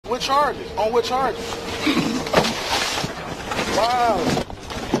what charges? On what charges? Wow.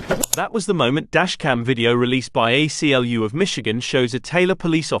 That was the moment dashcam video released by ACLU of Michigan shows a Taylor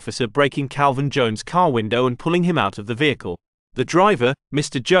police officer breaking Calvin Jones' car window and pulling him out of the vehicle. The driver,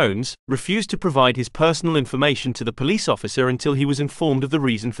 Mr. Jones, refused to provide his personal information to the police officer until he was informed of the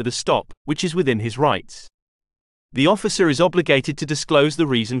reason for the stop, which is within his rights. The officer is obligated to disclose the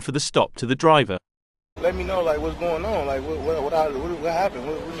reason for the stop to the driver. Let me know, like, what's going on, like, what happened?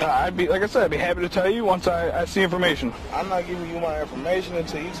 Like I said, I'd be happy to tell you once I see information. I'm not giving you my information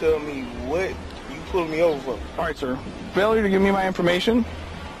until you tell me what you pulled me over for. All right, sir. Failure to give me my information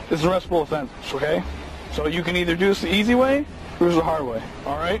is an arrestable offense, okay? So you can either do this the easy way or the hard way,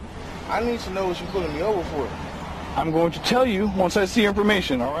 all right? I need to know what you're pulling me over for. I'm going to tell you once I see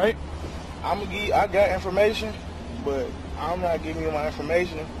information, all right? I got information, but I'm not giving you my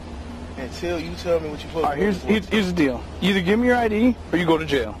information until you tell me what you put. All right, here's the deal. You either give me your ID or you go to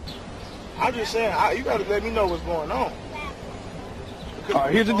jail. I'm just saying, you got to let me know what's going on. All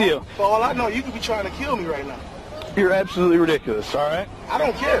right, here's the deal. For all I know, you could be trying to kill me right now. You're absolutely ridiculous, all right? I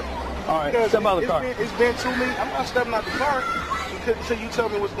don't care. All right, step out of the car. It's been 2 minutes. I'm not stepping out the car until you tell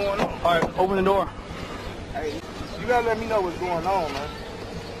me what's going on. All right, open the door. Hey, you got to let me know what's going on, man.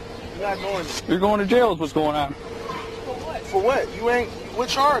 You're not doing it. You're going to jail is what's going on. For what? You ain't... What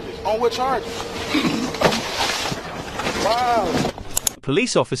charges? On what charges? Wow. A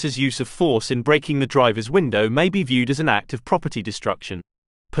police officer's use of force in breaking the driver's window may be viewed as an act of property destruction.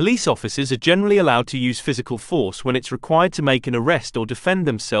 Police officers are generally allowed to use physical force when it's required to make an arrest or defend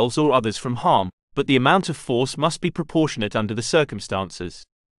themselves or others from harm, but the amount of force must be proportionate under the circumstances.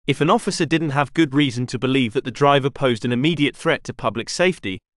 If an officer didn't have good reason to believe that the driver posed an immediate threat to public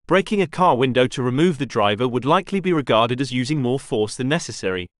safety, breaking a car window to remove the driver would likely be regarded as using more force than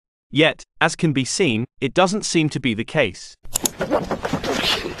necessary. Yet, as can be seen, it doesn't seem to be the case. Get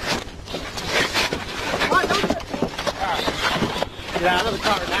out of the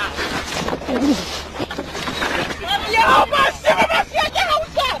car now.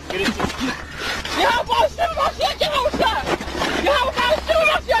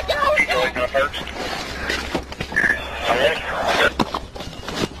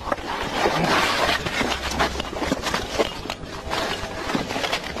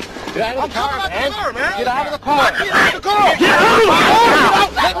 Get out of the car, man. Get out of the car. Get out of the car. Get out of the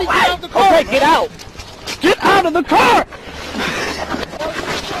car. Let me get out of the car. Okay, get out. Get out of the car.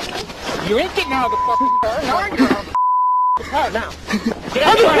 You ain't getting out of the fucking car. Now you're out of the car now. Get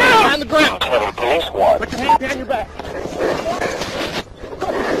out of the ground. On the ground. Put your hand behind your back.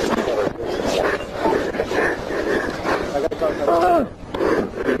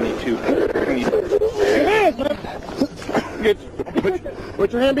 Your hands, man.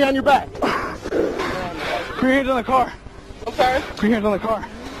 Put your hand behind your back. Put your hands on the car. I'm sorry? Put your hands on the car.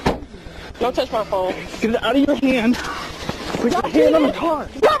 Don't touch my phone. Get it out of your hand. Put your hand on the car.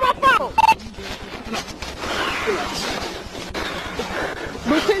 Grab my phone!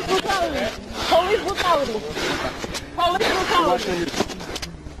 Police brutality. Police brutality. Police brutality.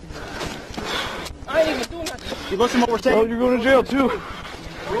 I ain't even doing nothing. You listen to what we're saying? Oh, you're going to jail too.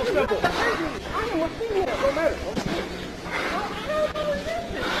 Real simple. I ain't what's in here. No matter.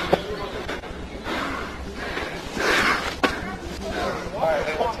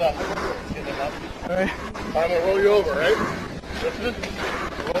 Alright, what's up? Get them up. Alright. I'm going to roll you over, right? Listen.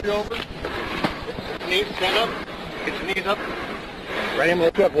 Roll you over. Get your knees, stand up. Get your knees up. Ready, I'm going to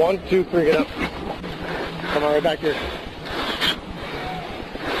lift you up. 1, 2, 3, get up. Come on, right back here.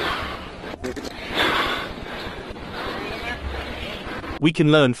 We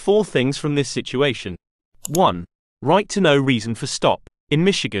can learn 4 things from this situation. 1. Right to know reason for stop. In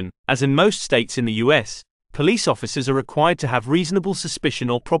Michigan, as in most states in the US, police officers are required to have reasonable suspicion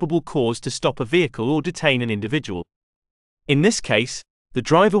or probable cause to stop a vehicle or detain an individual. In this case, the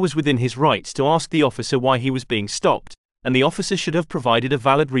driver was within his rights to ask the officer why he was being stopped, and the officer should have provided a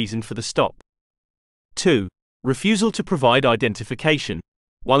valid reason for the stop. 2. Refusal to provide identification.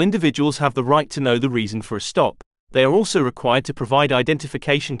 While individuals have the right to know the reason for a stop, they are also required to provide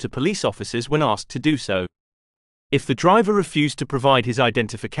identification to police officers when asked to do so. If the driver refused to provide his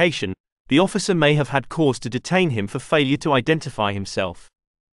identification, the officer may have had cause to detain him for failure to identify himself.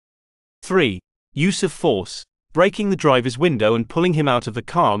 3. Use of force. Breaking the driver's window and pulling him out of the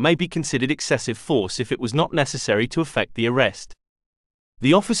car may be considered excessive force if it was not necessary to effect the arrest.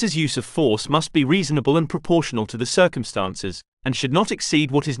 The officer's use of force must be reasonable and proportional to the circumstances, and should not exceed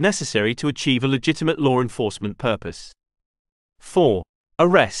what is necessary to achieve a legitimate law enforcement purpose. 4.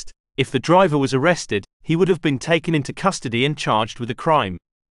 Arrest. If the driver was arrested, he would have been taken into custody and charged with a crime.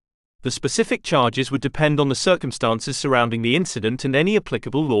 The specific charges would depend on the circumstances surrounding the incident and any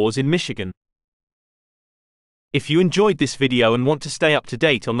applicable laws in Michigan. If you enjoyed this video and want to stay up to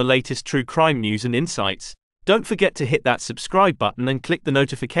date on the latest true crime news and insights, don't forget to hit that subscribe button and click the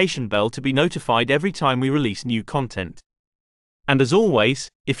notification bell to be notified every time we release new content. And as always,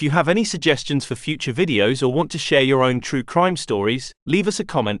 if you have any suggestions for future videos or want to share your own true crime stories, leave us a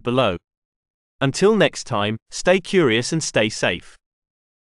comment below. Until next time, stay curious and stay safe.